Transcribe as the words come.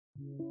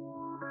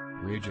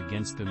Rage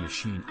Against the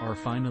Machine are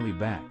finally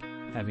back,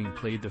 having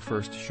played the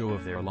first show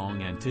of their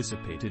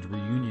long-anticipated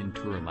reunion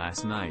tour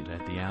last night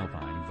at the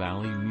Alpine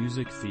Valley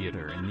Music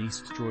Theater in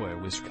East Troy,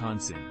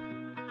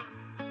 Wisconsin.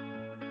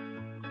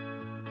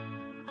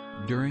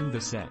 During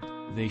the set,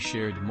 they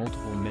shared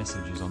multiple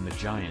messages on the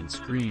giant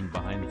screen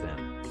behind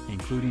them,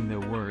 including the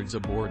words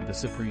 "Abort the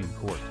Supreme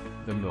Court,"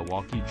 the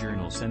Milwaukee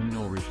Journal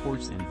Sentinel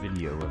reports, and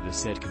video of the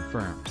set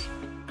confirms.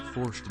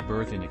 Forced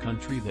birth in a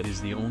country that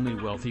is the only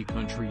wealthy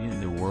country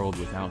in the world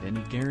without any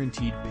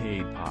guaranteed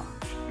paid PA.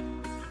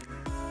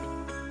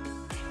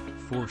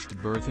 Forced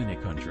birth in a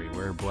country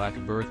where black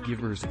birth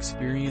givers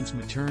experience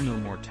maternal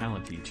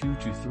mortality 2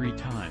 to 3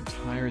 times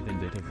higher than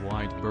that of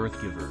white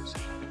birth givers.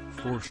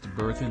 Forced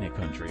birth in a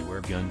country where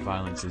gun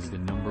violence is the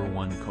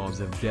 #1 cause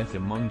of death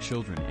among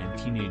children and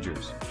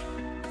teenagers.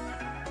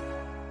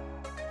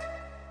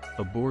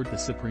 Abort the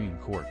Supreme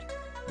Court.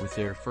 With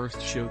their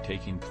first show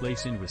taking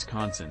place in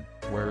Wisconsin,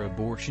 where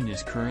abortion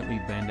is currently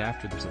banned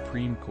after the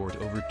Supreme Court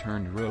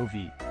overturned Roe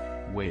v.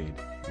 Wade,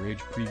 Rage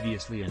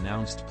previously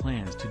announced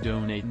plans to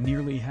donate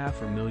nearly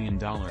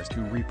 $500,000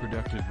 to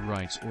reproductive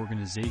rights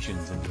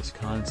organizations in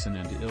Wisconsin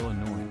and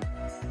Illinois.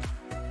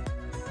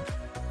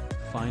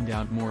 Find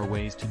out more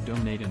ways to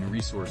donate and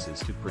resources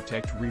to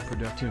protect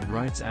reproductive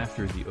rights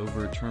after the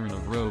overturn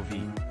of Roe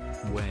v.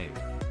 Wade.